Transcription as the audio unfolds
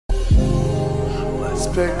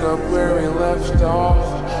Let's pick up where we left off.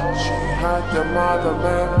 She had the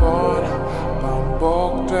motherland born.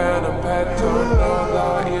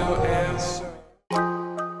 𝒻𝓇𝓈𝒾𝒶𝓁𝓈 you answer.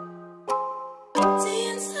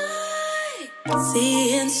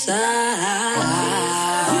 See inside.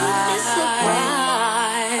 You'd be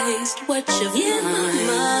surprised what you find.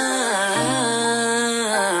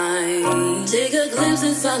 Take a glimpse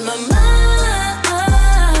inside my mind.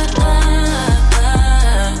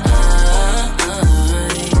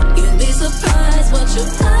 You'd be surprised what you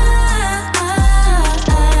find.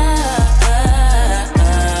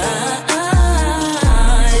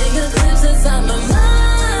 Take a glimpse inside my mind.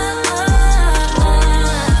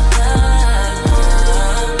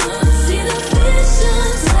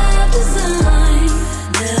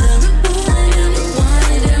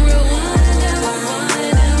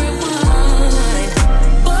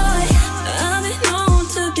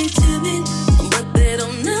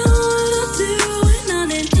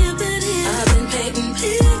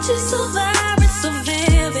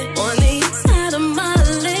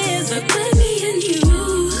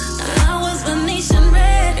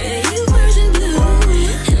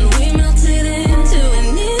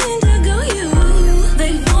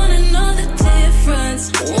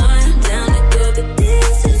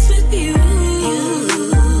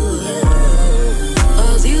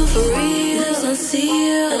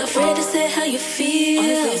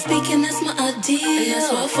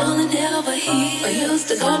 I used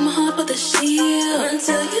to guard my heart with a shield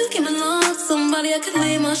until you came along, somebody I could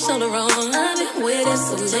lay my shoulder on. I've been waiting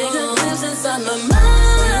so long. Take a glimpse inside my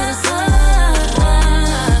mind.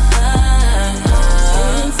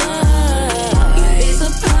 You'd be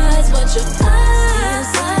surprised what you find.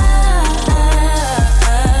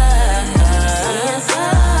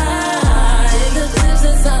 Take a glimpse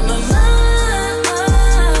inside my mind.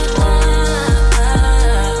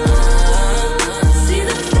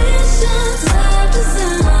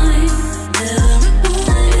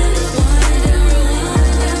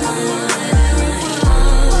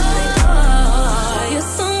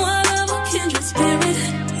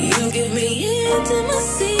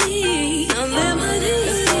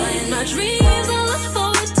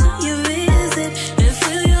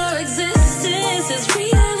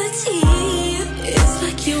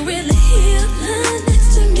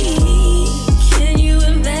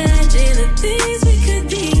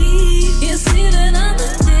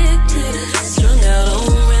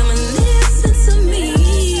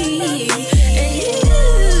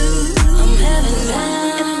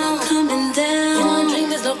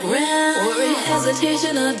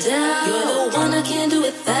 Hesitation or doubt, you're the one I can't do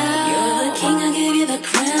without. You're the king, I give you the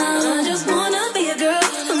crown. I just wanna be a girl,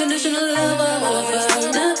 unconditional lover.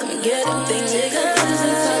 Now come and get it, things take a glimpse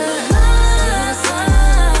inside my mind.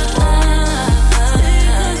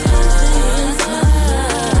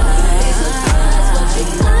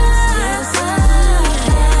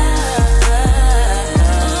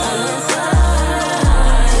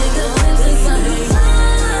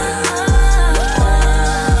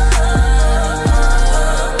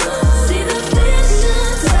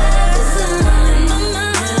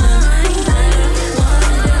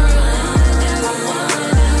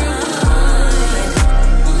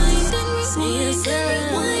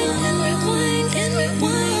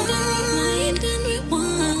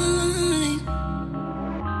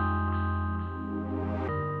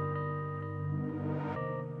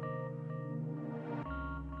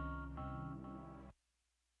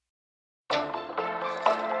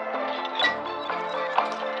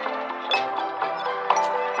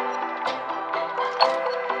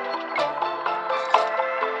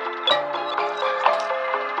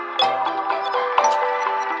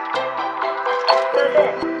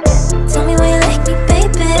 Tell me why you like me,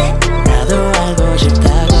 baby. 나도 알고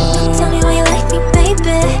싶다고. Tell me why you like me,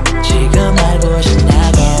 baby. 지금 알고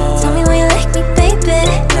싶다고. Tell me why you like me, baby.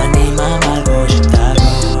 난 네 맘 알고 싶다고.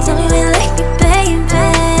 Tell me why you like me, baby.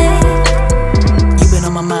 You've been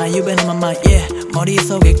on my mind, you've been on my mind, yeah.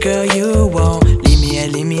 머릿속에 girl, you won't leave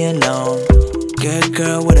me alone. Good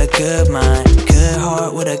girl with a good mind, good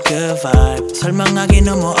heart with a good vibe. 설명하기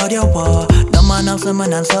너무 어려워. 너만 없으면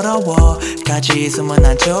난 서러워. 같이 있으면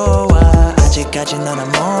난 좋아. 아직까지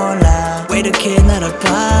너는 몰라. 왜 이렇게 나를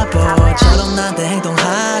바보처럼 나한테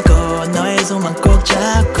행동하고 너의 손만 꼭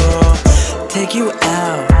잡고 Take you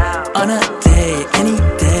out on a day, any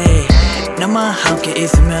day. 너만 함께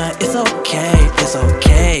있으면 it's okay, it's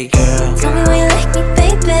okay, girl. Tell me why you like me,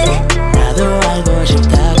 baby. 나도 알고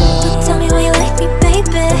싶다고. Tell me why you like me,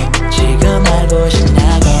 baby. 지금 알고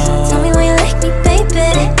싶다고. Tell me why you like me,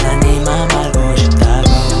 baby. 난 네 맘 알고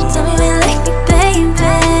싶다고. Tell me why you like me,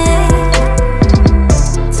 baby.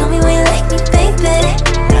 Tell me why you like me, baby.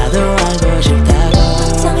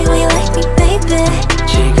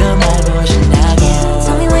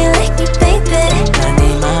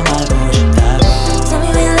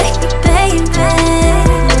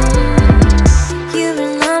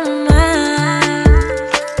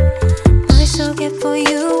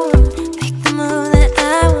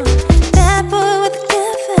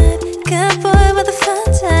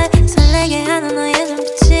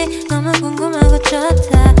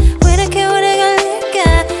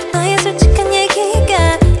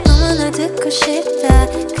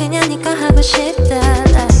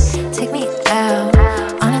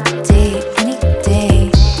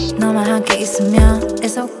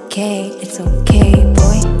 okay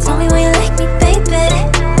boy. Tell me why you like me baby.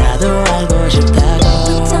 나도 알고 싶다고.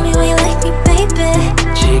 Tell me why you like me baby.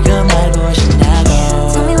 지금 알고 싶냐고.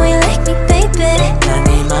 Tell me why you like me baby. 난 네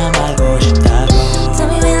맘 알고 싶다고. Tell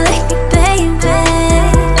me why you like me baby.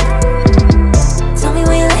 Tell me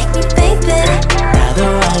why you like me baby. 나도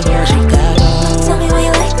알고 싶다고. Tell me why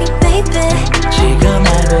you like me baby. 지금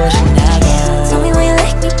알고 싶냐고. Tell me why you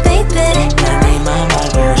like me baby. 난 네 맘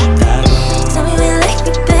알고 싶다고. Tell me why you like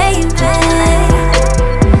me baby.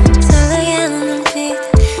 설레게 하는 눈빛.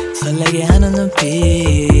 설레게 하는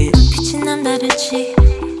눈빛. 빛이 남다르지.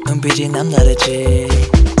 눈빛이 남다르지.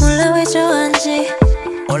 몰라 왜 좋아한지.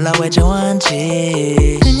 몰라 왜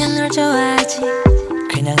좋아한지. 그냥 널 좋아하지.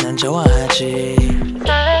 그냥 난 좋아하지.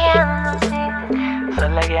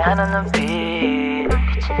 설레게 하는 눈빛.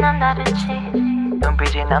 빛이 남다르지.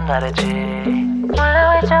 눈빛이 남다르지.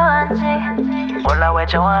 몰라 왜 좋아한지. 몰라 왜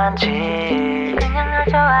좋아한지. 그냥 널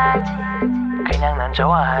좋아하지. 그냥 난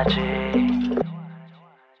좋아하지.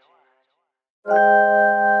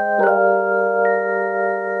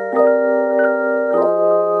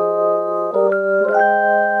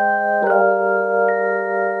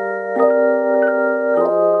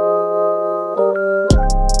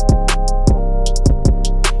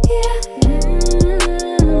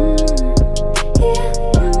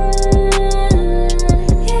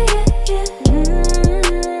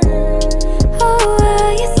 Oh,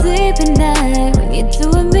 why you sleep at night when you're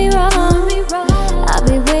doing me wrong?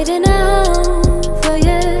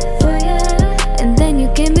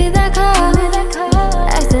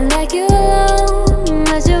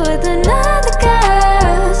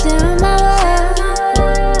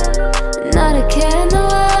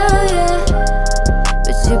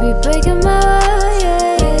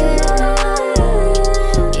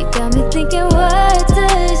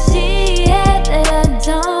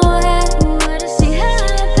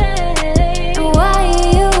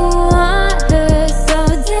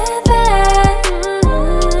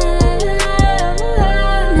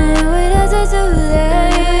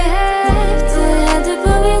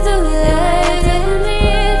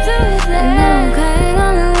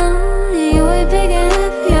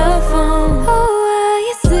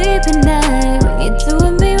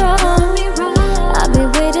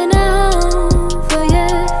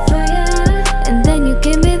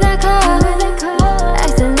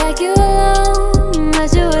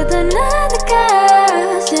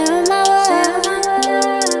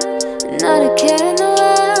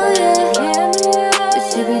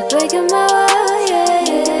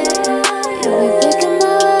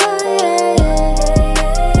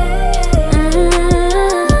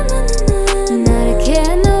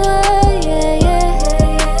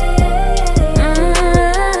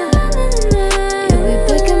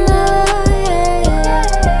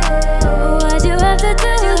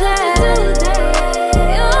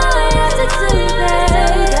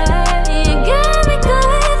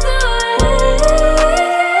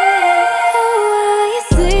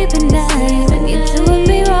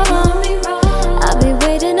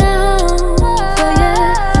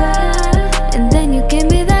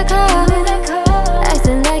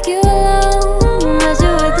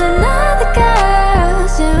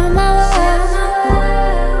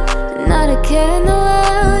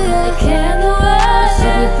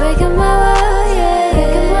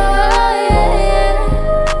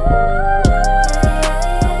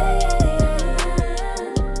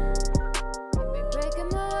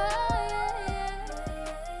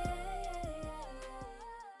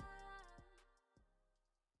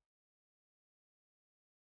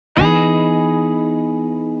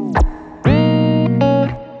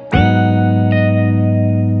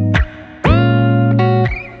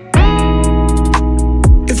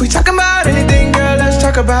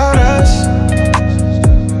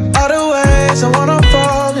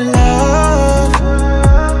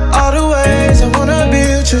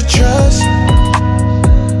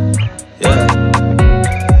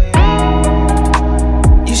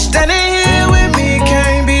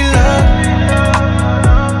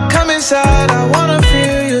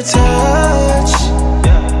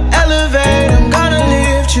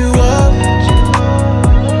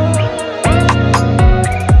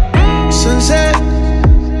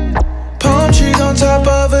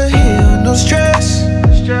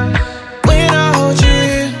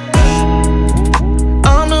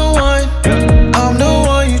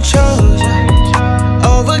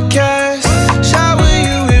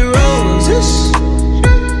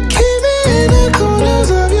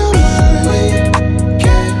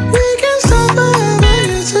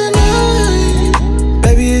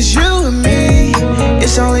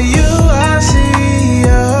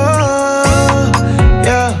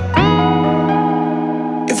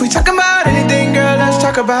 we talking about anything, girl, let's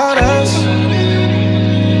talk about us.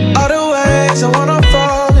 All the ways I wanna